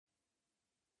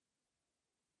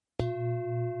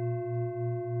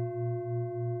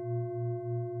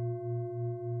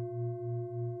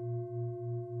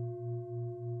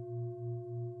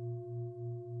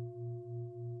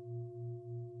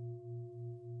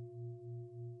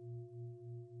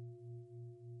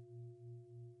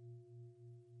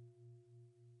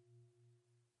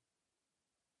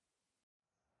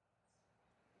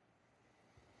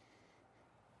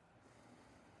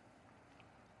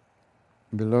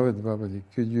Beloved Babaji,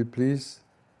 could you please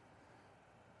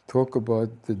talk about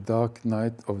the dark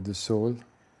night of the soul?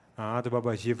 Amado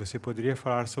Babaji, você poderia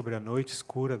falar sobre a noite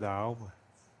escura da alma?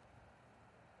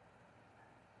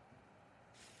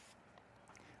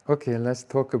 Okay, let's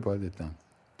talk about it then.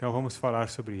 Então vamos falar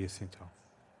sobre isso então.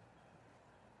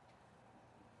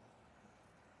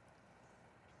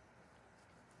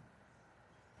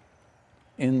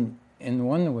 In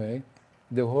one way,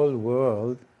 the whole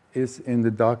world is in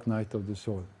the dark night of the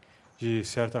soul. De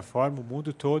certa forma, o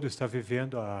mundo todo está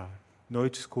vivendo a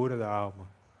noite escura da alma,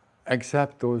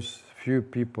 Except those few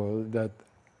people that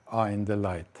are in the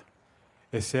light.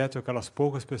 exceto aquelas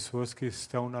poucas pessoas que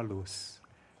estão na luz.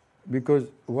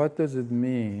 Because what does it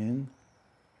mean,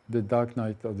 the dark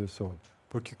night of the soul?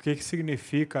 Porque o que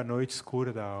significa a noite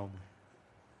escura da alma?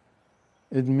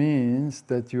 It means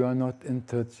that you are not in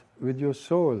touch with your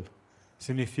soul.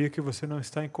 Significa que você não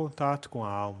está em contato com a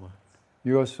alma.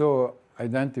 You are so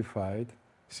identified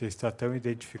Você está tão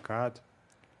identificado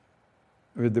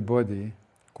with the body,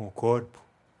 com o corpo,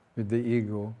 with the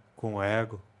ego, com o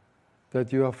ego,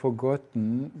 that you have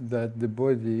forgotten that the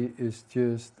body is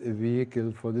just a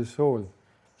vehicle for the soul.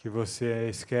 que você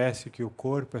esquece que o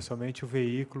corpo é somente o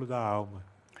veículo da alma.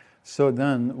 So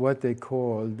then, what they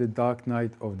call the dark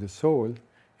night of the soul,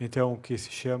 Então, o que se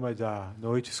chama da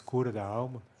noite escura da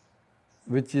alma,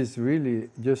 which is really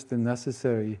just a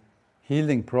necessary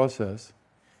healing process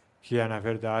que é, na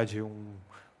verdade, um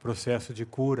processo de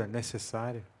cura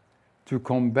necessário to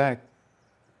come back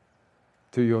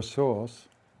to your source,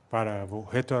 para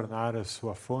retornar à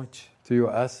sua fonte, to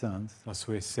your essence, à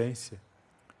sua essência,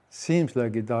 seems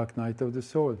like a dark night of the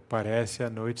soul. parece a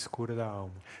noite escura da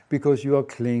alma. Because you are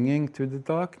clinging to the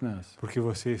darkness, Porque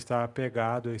você está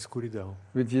apegado à escuridão,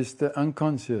 which is the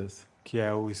unconscious, que é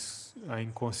a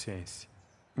inconsciência,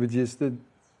 which is the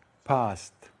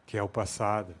past. que é o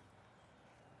passado.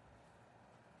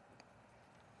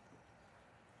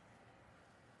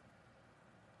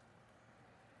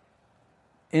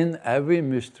 In every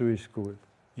mystery school,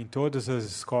 Em todas as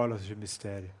escolas de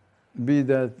mistério, be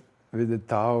that with the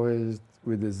Taoist,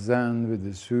 with the Zen, with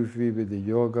the Sufi, with the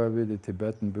yoga, with the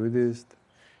Tibetan Buddhist,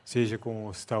 seja com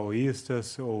os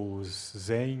taoístas, ou os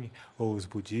zen, ou os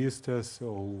budistas,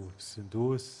 ou os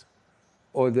hindus,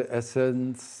 or the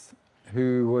essence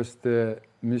who was the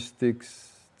mystics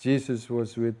Jesus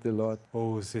was with a lot,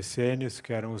 ou os essênios,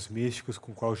 que eram os místicos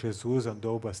com qual Jesus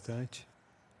andou bastante,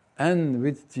 and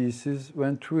which Jesus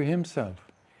went through himself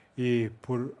e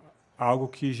por algo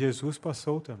que Jesus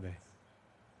passou também,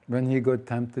 when he got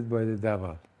tempted by the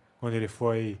devil. quando ele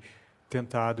foi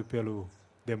tentado pelo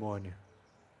demônio.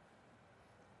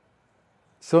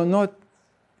 So not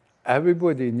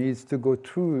everybody needs to go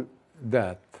through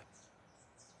that,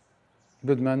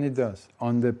 but many does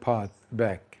on the path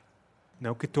back.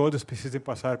 Não que todos precisem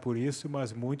passar por isso,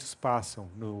 mas muitos passam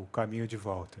no caminho de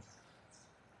volta.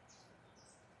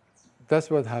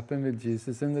 That's what happened with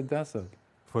Jesus in the desert.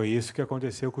 Foi isso que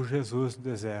aconteceu com Jesus no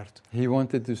deserto. He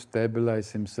wanted to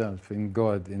stabilize himself in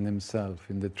God, in himself,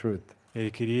 in the truth,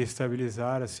 Ele queria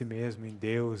estabilizar a si mesmo em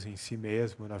Deus, em si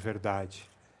mesmo, na verdade.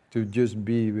 to just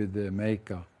be with the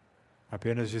Maker.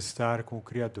 Apenas de estar com o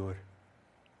Criador.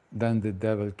 Then the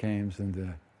devil comes and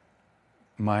the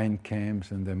mind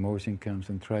comes and the emotion comes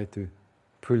and try to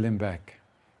pull him back.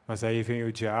 Mas aí vem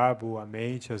o diabo, a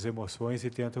mente, as emoções e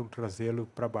tentam trazê-lo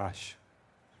para baixo.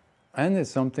 And there's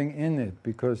something in it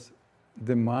because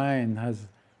the mind has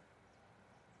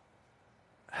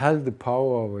held the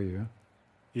power over you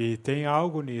E tem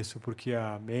algo nisso, porque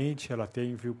a mente ela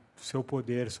tem o seu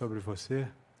poder sobre você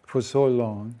for so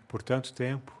long por tanto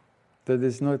tempo that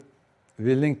it's not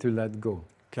willing to let go.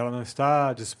 que ela não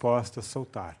está disposta a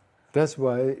soltar. That's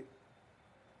why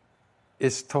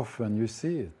it's tough when you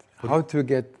see it. How to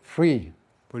get free,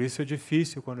 Por isso é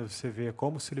difícil quando você vê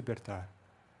como se libertar.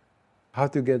 how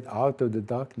to get out of the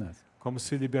darkness, Como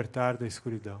se libertar da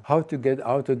escuridão. how to get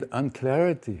out of the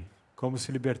unclarity, Como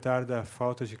se libertar da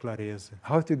falta de clareza.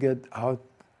 how to get out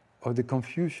of the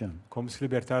confusion. Como se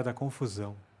libertar da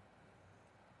confusão.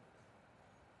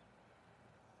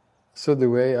 So the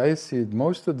way I see it,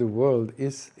 most of the world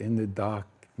is in the dark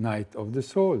night of the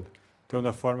soul. Então,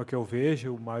 da forma que eu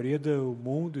vejo, a maioria do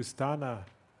mundo está na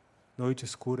noite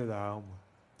escura da alma.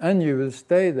 And you will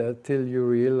stay there till you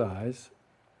realize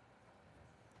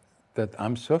that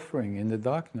I'm suffering in the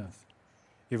darkness.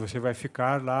 E você vai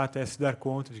ficar lá até se dar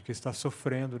conta de que está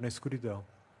sofrendo na escuridão.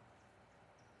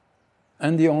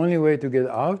 And the only way to get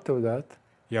out of that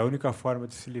E a única forma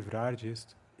de se livrar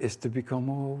disto is to become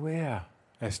more aware,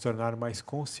 é se tornar mais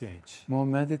consciente, more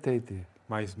meditative,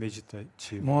 mais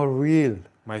meditativo, more real,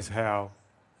 mais real,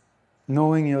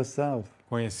 knowing yourself,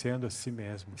 conhecendo a si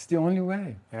mesmo. It's the only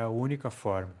way. É a única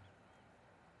forma.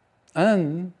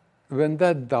 And when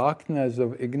that darkness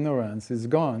of ignorance is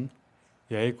gone,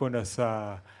 E aí quando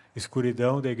essa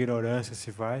escuridão da ignorância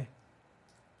se vai,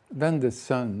 then the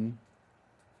sun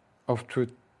of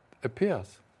truth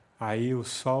appears, aí o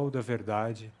sol da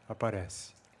verdade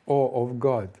aparece, or of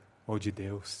God, ou de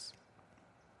Deus,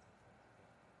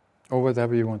 or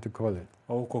whatever you want to call it.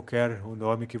 ou qualquer o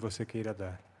nome que você queira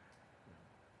dar.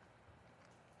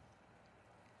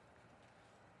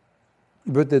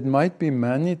 But it might be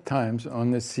many times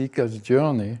on the seeker's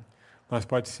journey Mas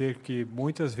pode ser que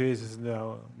muitas vezes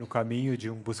no caminho de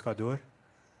um buscador,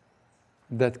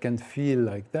 that can feel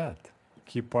like that.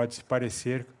 que pode se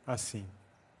parecer assim.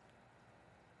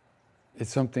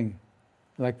 It's something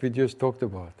like we just talked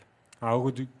about.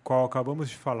 Algo do qual acabamos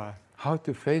de falar. How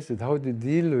to face it, how to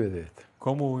deal with it.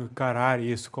 Como encarar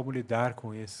isso, como lidar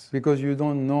com isso. Because you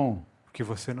don't know. Porque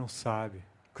você não sabe.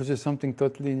 Because it's something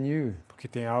totally new. Porque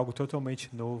tem algo totalmente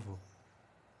novo.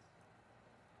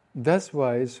 That's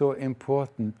why it's so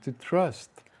important to trust.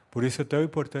 Por isso é tão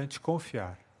importante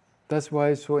confiar. That's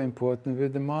why it's so important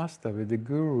with the master, with the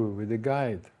guru, with the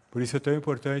guide. Por isso é tão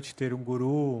importante ter um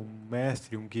guru, um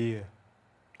mestre, um guia.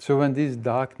 So when these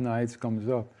dark nights comes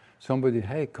up, somebody,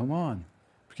 hey, come on.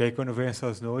 Porque aí quando vem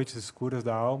essas noites escuras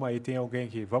da alma, aí tem alguém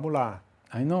que, vamos lá.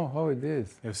 I know how it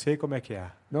is. Eu sei como é que é.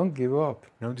 Don't give up.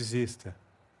 Não desista.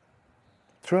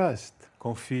 Trust.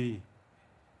 Confie.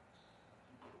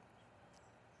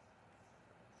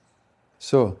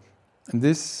 So,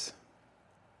 this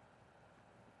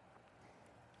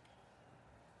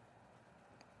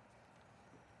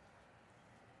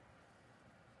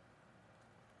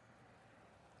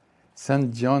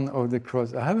St. John of the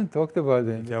Cross, I haven't talked about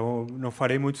it. Então, não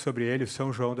falei muito sobre ele, o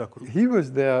São João da Cruz. He was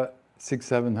there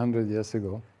 600-700 years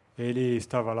ago. Ele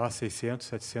estava lá 600,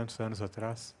 700 anos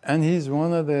atrás. And he's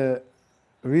one of the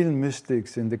real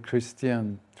mystics in the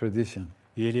Christian tradition.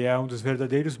 E ele é um dos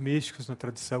verdadeiros místicos na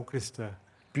tradição cristã.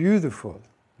 Beautiful.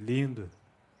 Lindo.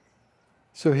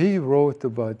 So he wrote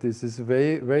about this. It's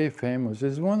very, very famous.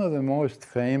 He's one of the most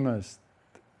famous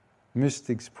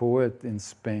mystics poet in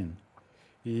Spain.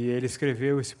 E ele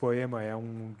escreveu esse poema, é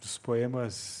um dos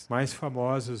poemas mais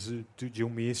famosos de um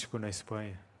místico na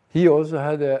Espanha. He also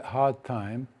had a hard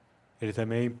time, Ele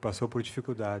também passou por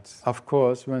dificuldades, of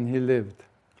course, when he lived.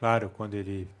 claro, quando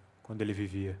ele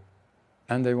vivia.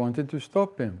 And they wanted to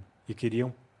stop him E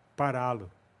queriam pará-lo,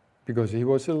 because he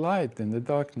was a light in the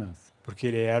darkness. porque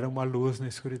ele era uma luz na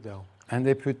escuridão. And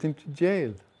they put him to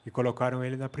jail. E colocaram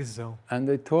ele na prisão, And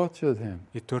they tortured him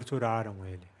e torturaram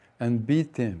ele, and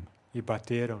beat him e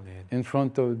bateram nele, in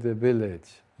front of the village.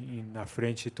 na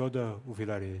frente de todo o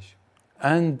vilarejo.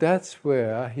 And that's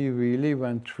where he really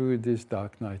went through this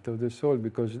dark night of the soul,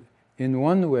 because in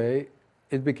one way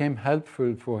it became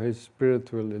helpful for his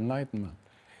spiritual enlightenment.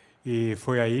 E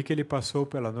foi aí que ele passou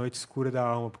pela noite escura da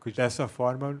alma, porque dessa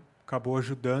forma acabou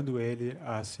ajudando ele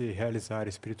a se realizar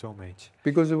espiritualmente.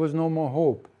 Because there was no more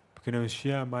hope. Porque não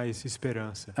tinha mais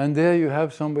esperança. And there you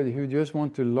have somebody who just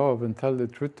wants to love and tell the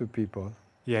truth to people.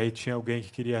 E aí tinha alguém que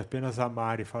queria apenas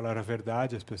amar e falar a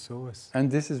verdade às pessoas. And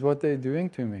this is what they're doing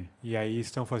to me. E aí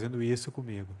estão fazendo isso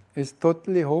comigo. It's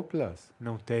totally hopeless.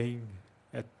 Não tem,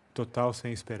 é total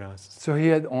sem esperança. So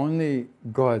he had only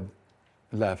God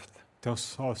left. Então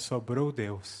só sobrou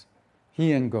Deus.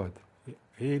 He and God.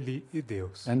 Ele e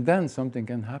Deus. And then something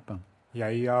can happen. E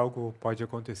aí algo pode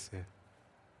acontecer.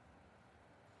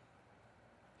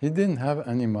 He didn't have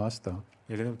any master.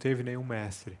 Ele não teve nenhum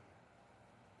mestre.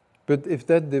 But if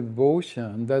that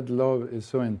devotion, that love is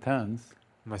so intense,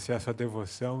 Mas se essa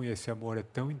devoção e esse amor é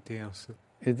tão intenso,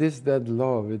 it is that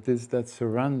love, it is that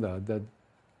surrender that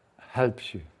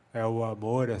helps you. é o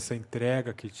amor, essa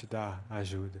entrega que te dá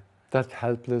ajuda. That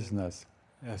helplessness.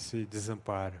 Esse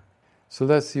desamparo. So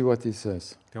let's see what he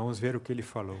says. Então vamos ver o que ele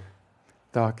falou.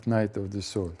 Dark night of the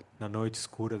soul. Na noite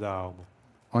escura da alma.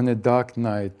 On a dark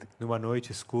night, Numa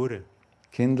noite escura,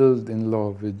 kindled in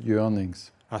love with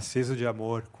yearnings. aceso de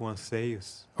amor, com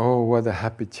anseios. Oh, what a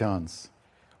happy chance.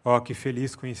 Oh, que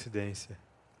feliz coincidência.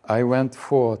 I went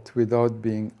forth without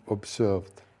being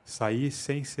observed, Saí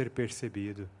sem ser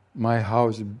percebido. my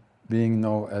house being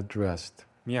now at rest.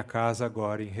 Minha casa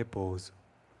agora em repouso.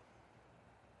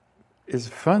 It's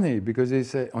funny because he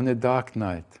said on a dark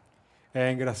night.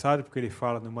 É engraçado porque ele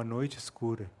fala numa noite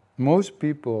escura. Most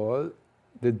people,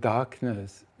 the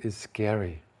darkness is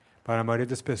scary. Para a maioria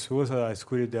das pessoas, a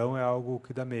escuridão é algo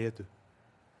que dá medo.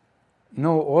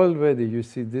 No, already you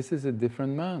see this is a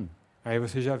different man. Aí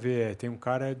você já vê, tem um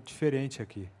cara diferente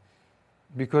aqui.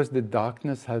 Because the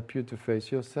darkness helps you to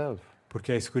face yourself.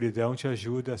 Porque a escuridão te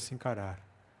ajuda a se encarar.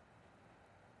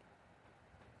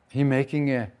 He's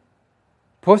making a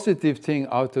positive thing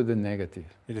out of the negative.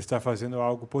 Ele está fazendo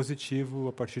algo positivo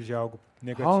a partir de algo How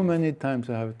negativo. many times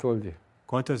I have told you?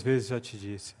 Quantas vezes já te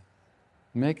disse?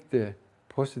 Make the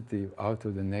positive out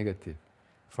of the negative.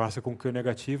 Faça com que o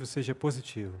negativo seja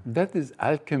positivo. That is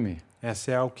alchemy.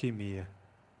 Essa é a alquimia.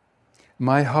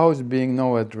 My house being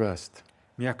now at rest.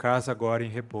 Minha casa agora em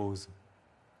repouso.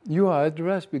 You are at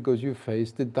rest because you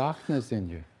face the darkness in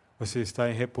you. Você está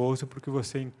em repouso porque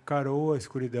você encarou a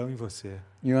escuridão em você.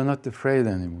 You are not afraid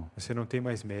anymore. Você não tem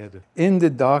mais medo. In the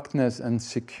darkness and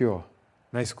secure.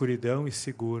 Na escuridão e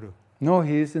seguro. No,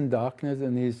 he is in darkness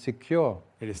and he is secure.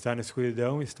 Ele está na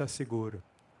escuridão e está seguro.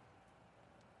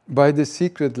 By the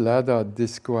secret ladder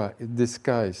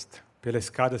disguised. Pela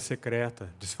escada secreta,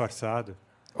 disfarçado.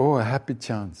 Oh, a happy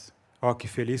chance. Oh, que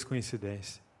feliz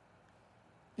coincidência.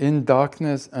 In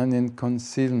darkness and in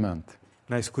concealment.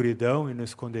 Na escuridão e no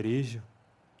esconderijo.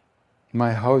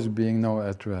 My house being now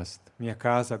at rest. Minha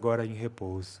casa agora em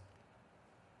repouso.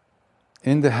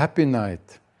 In the happy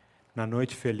night. Na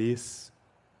noite feliz.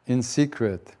 In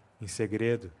secret. Em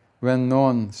segredo. When no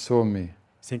one saw me.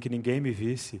 Sem que ninguém me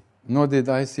visse. Nor did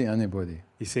I see anybody.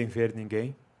 E sem ver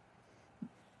ninguém.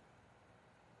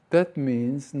 That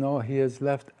means now he has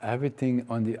left everything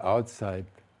on the outside,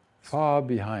 far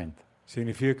behind.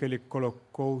 Significa que ele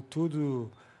colocou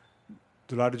tudo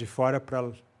do lado de fora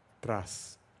para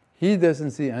trás. He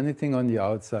doesn't see anything on the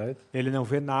outside. Ele não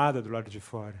vê nada do lado de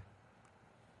fora.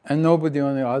 And nobody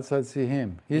on the outside see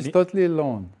him. He's totally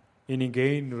alone. E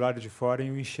ninguém do lado de fora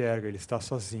o enxerga, ele está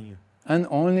sozinho. And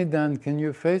only then can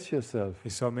you face yourself. E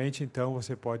somente então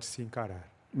você pode se encarar.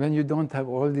 When you don't have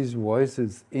all these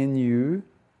voices in you,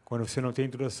 quando você não tem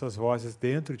todas essas vozes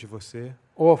dentro de você,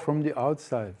 or from the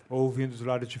outside. Ou vindo do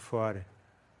lado de fora.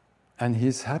 And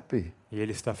he's happy. E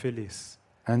ele está feliz.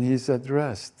 And he's at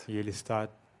rest. E ele está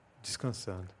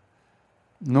descansando.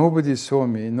 Nobody saw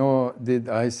me, nor did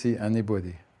I see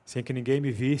anybody. Sem que ninguém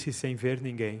me visse, sem ver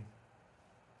ninguém.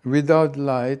 Without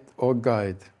light or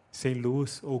guide. Sem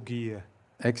luz ou guia.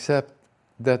 Except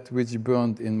that which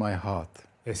burned in my heart.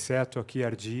 Exceto a que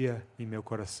ardia em meu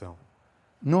coração.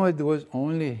 No, it was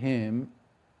only him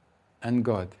and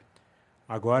God.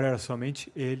 Agora era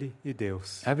somente ele e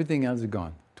Deus. Everything else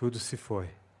gone. Tudo se foi.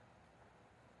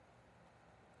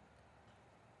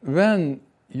 When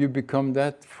you become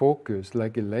that focused,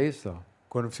 like a laser,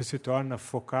 quando você se torna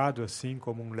focado assim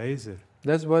como um laser,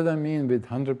 that's what I mean with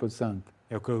 100%.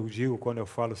 É o que eu digo quando eu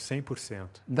falo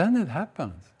 100%. Then it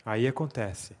happens. Aí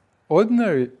acontece.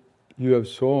 Ordinary, you have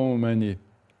so many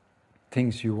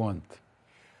things you want.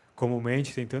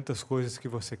 Comumente tem tantas coisas que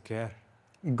você quer.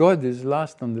 God is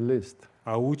last on the list.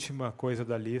 A última coisa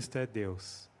da lista é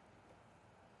Deus.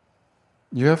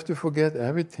 You have to forget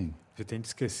everything. Você tem que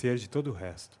esquecer de todo o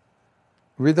resto.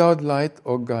 Without light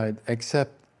or guide,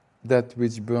 except that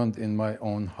which burned in my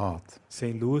own heart.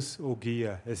 Sem luz ou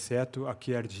guia, exceto a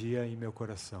que ardia em meu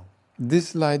coração.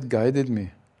 This light guided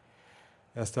me.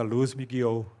 Esta luz me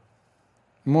guiou.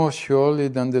 More surely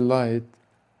than the light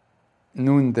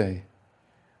noonday.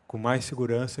 Com mais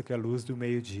segurança que a luz do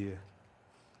meio-dia.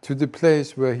 To the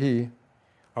place where he,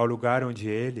 ao lugar onde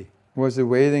ele, was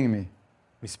awaiting me.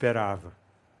 Me esperava.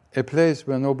 A place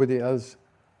where nobody else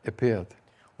appeared.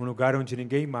 Um lugar onde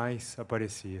ninguém mais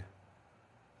aparecia.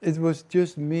 It was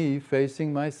just me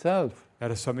facing myself.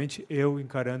 Era somente eu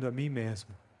encarando a mim mesmo.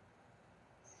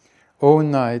 O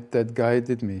night that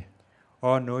guided me.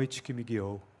 Ó noite que me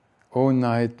guiou. O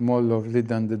night more lovely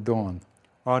than the dawn.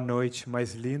 Ó noite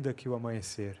mais linda que o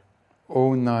amanhecer.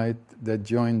 O night that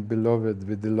joined beloved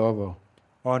with the lover.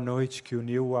 Ó noite que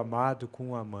uniu o amado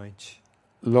com o amante.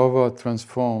 Lover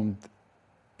transformed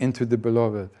into the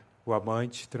beloved. O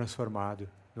amante transformado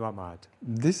no amado.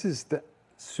 This is the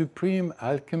supreme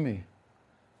alchemy.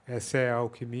 Essa é a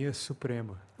alquimia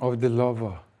suprema. Of the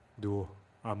lover. Do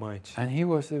amante. And he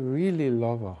was a really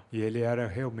lover. E ele era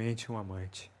realmente um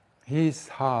amante. His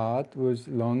heart was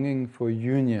longing for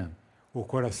union. O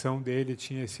coração dele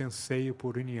tinha esse anseio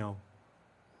por união.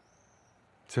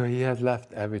 So he had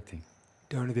left everything.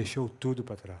 Então ele deixou tudo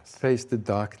para trás. Faced the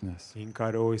darkness. E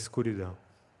encarou a escuridão.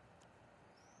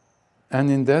 And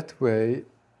in that way,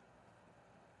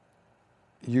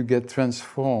 you get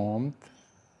transformed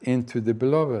into the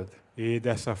beloved. E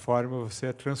dessa forma você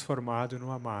é transformado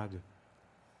no amado.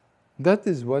 That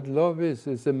is what love is.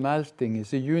 It's a melting,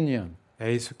 it's a union. É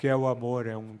isso que é o amor,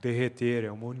 é um derreter,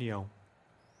 é uma união.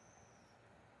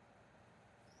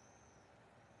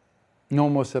 No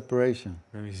more separation.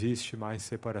 Não existe mais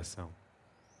separação.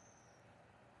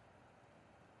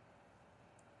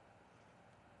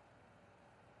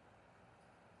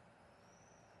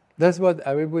 That's what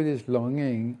everybody is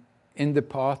longing in the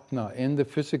partner, in the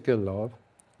physical love,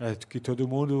 É que todo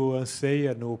mundo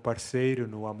anseia no parceiro,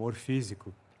 no amor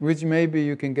físico. which maybe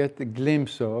you can get a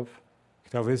glimpse of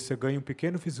Que talvez você ganhe um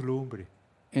pequeno vislumbre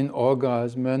in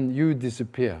orgasm when you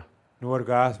disappear. no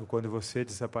orgasmo quando você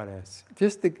desaparece.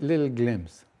 Just a little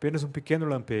glimpse. Apenas um pequeno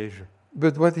lampejo.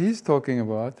 But what he's talking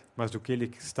about Mas do que ele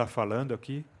está falando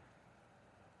aqui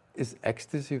is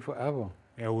ecstasy forever.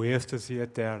 é o êxtase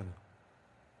eterno.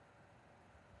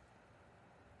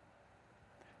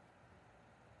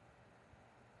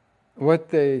 What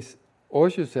they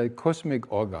also say, cosmic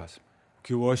orgasm. O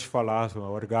que o Osho falava,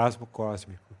 o orgasmo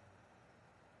cósmico.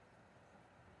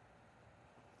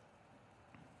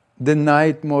 The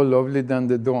night more lovely than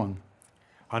the dawn.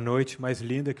 A noite mais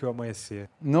linda que o amanhecer.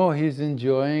 No, he's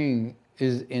enjoying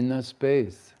his inner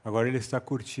space. Agora ele está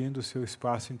curtindo o seu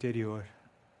espaço interior.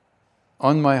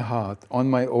 On my heart, on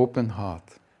my open heart.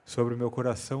 Sobre o meu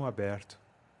coração aberto.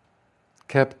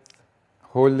 Kept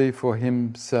wholly for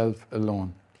himself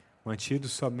alone. Mantido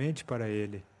somente para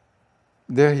ele.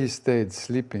 There he stayed,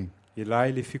 sleeping. E lá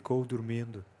ele ficou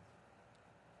dormindo.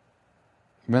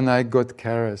 When I got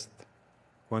caressed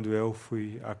Quando eu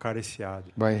fui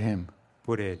acariciado by him.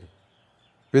 por ele.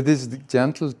 With his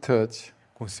gentle touch,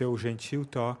 Com seu gentil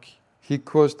toque, he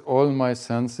caused all my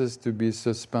senses to be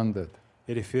suspended.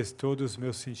 ele fez todos os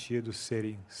meus sentidos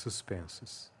serem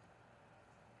suspensos.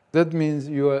 That means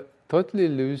you are totally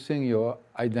losing your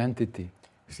identity.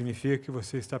 Significa que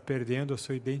você está perdendo a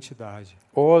sua identidade.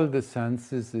 All the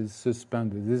senses is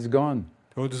suspended, is gone.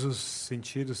 Todos os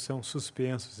sentidos são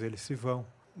suspensos, eles se vão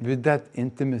With that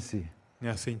intimacy,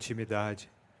 nessa intimidade.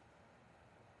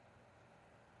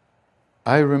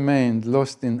 I remained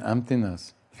lost in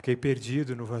emptiness, Fiquei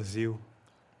perdido no vazio,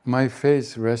 my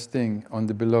face resting on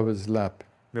the beloved's lap.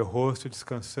 meu rosto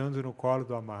descansando no colo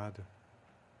do amado.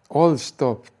 All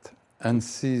stopped and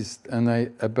ceased, and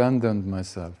I abandoned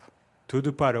myself,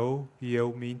 Tudo parou e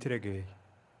eu me entreguei,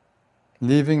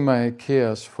 leaving my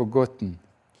cares forgotten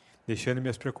deixando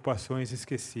minhas preocupações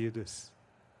esquecidas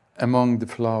among the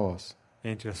flowers.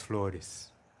 entre as flores.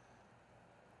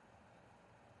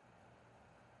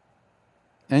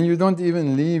 And you don't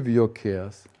even leave your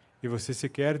cares, E você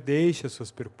sequer deixa as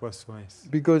suas preocupações,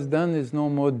 because then there's no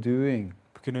more doing.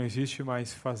 porque não existe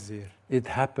mais fazer. It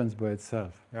happens by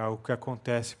itself. É algo que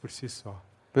acontece por si só.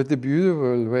 But the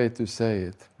beautiful way to say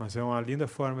it, Mas é uma linda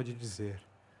forma de dizer,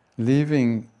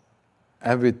 leaving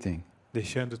everything,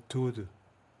 deixando tudo,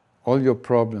 all your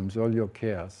problems, all your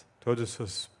cares, todos os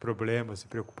seus problemas e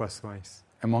preocupações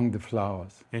among the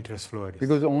flowers. entre as flores.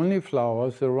 Because only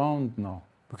flowers around now.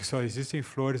 Porque só existem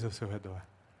flores ao seu redor.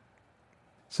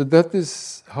 So that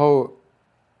is how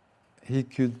he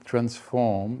could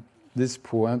transform. This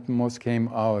poem most came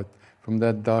out from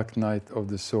that dark night of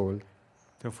the soul.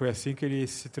 Então foi assim que ele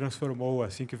se transformou,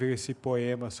 assim que veio esse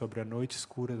poema sobre a noite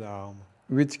escura da alma,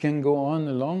 Which can go on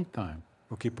a long time,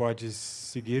 o que pode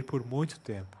seguir por muito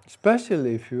tempo,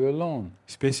 especially if you're alone,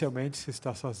 especialmente se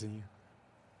está sozinho,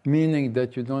 meaning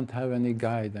that you don't have any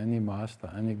guide, any master,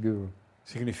 any guru.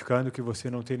 significando que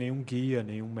você não tem nenhum guia,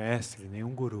 nenhum mestre,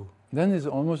 nenhum guru. Then it's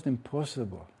almost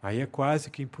impossible. Aí é quase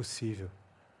que impossível.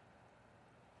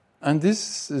 And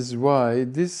this is why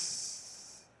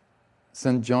this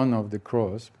St. John of the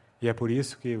Cross E é por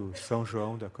isso que o São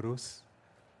João da Cruz,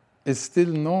 is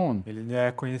still known, ele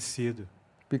é conhecido,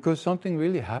 because something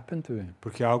really happened to him.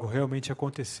 porque algo realmente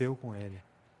aconteceu com ele.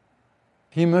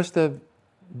 He must have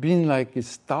been like a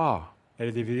star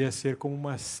Ele deveria ser como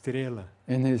uma estrela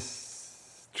in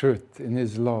his truth, in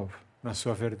his love. na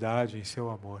sua verdade, em seu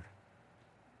amor.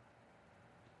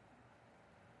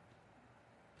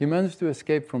 He managed to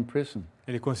escape from prison.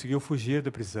 Ele conseguiu fugir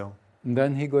da prisão. And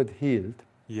then he got healed.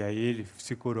 E aí ele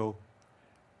se curou.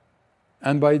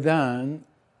 And by then,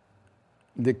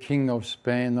 the king of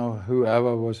Spain or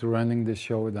whoever was running the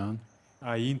showdown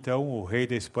Aí então o rei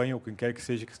da Espanha, ou quem quer que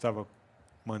seja que estava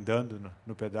mandando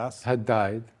no pedaço, had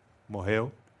died.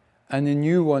 morreu. And a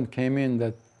new one came in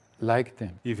that liked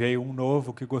him. E veio um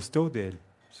novo que gostou dele.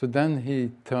 So then he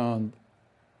turned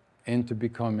into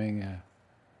becoming a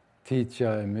teacher,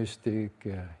 a mystic,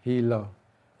 a healer.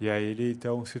 E aí ele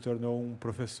então se tornou um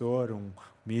professor, um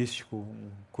místico, um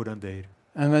curandeiro.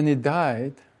 And when he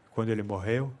died, Quando ele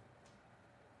morreu,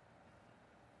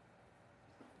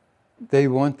 they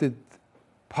wanted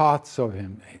parts of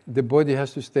him. The body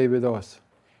has to stay with us.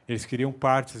 eles queriam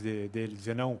partes dele,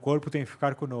 dizer, não, o corpo tem que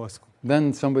ficar conosco.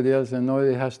 Then somebody else said, no,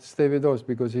 he has to stay with us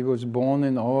because he was born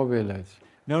in our village.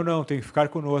 Não, tem que ficar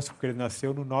conosco, porque ele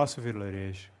nasceu no nosso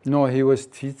vilarejo. No, he was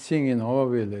teaching in our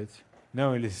village.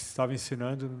 Não, ele estava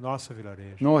ensinando no nosso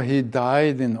vilarejo. No, he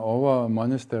died in our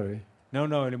monastery.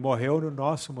 Não, ele morreu no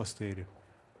nosso mosteiro.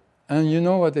 And you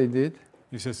know what they did?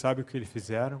 E você sabe o que eles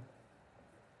fizeram?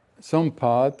 Some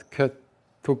part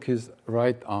took his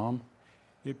right arm,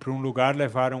 E para um lugar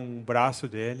levaram um braço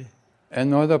dele,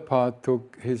 another part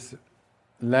took his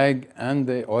leg and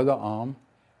the other arm,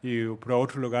 e para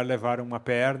outro lugar levaram uma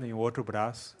perna e um outro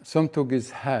braço. some took his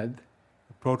head,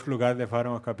 Para outro lugar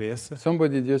levaram a cabeça.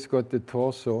 somebody just got the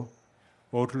torso,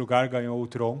 Outro lugar ganhou o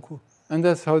tronco. and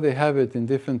that's how they have it in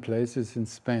different places in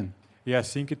Spain. E é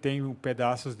assim que tem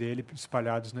pedaços dele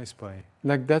espalhados na Espanha.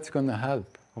 Like that's going to help.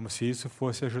 Como se isso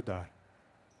fosse ajudar.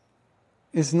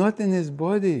 It's not in his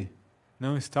body.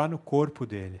 Não está no corpo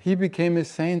dele. He became a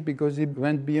saint because he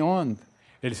went beyond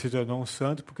Ele se tornou um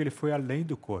santo porque ele foi além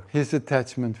do corpo, his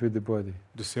attachment with the body.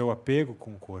 do seu apego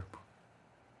com o corpo.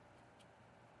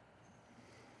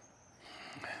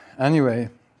 Anyway,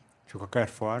 De qualquer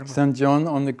forma, St. John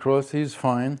on the cross, he's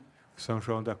fine, São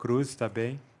João da Cruz está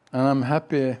bem. and I'm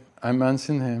happy I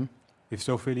mentioned him.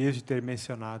 Estou feliz de ter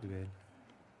mencionado ele.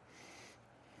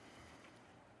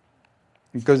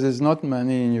 Because there's not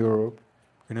many in Europe.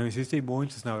 Porque não existem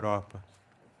muitos na Europa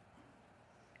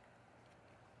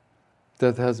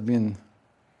That has been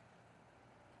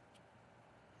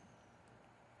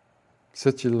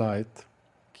such a light.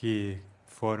 que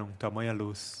foram tamanha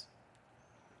luz.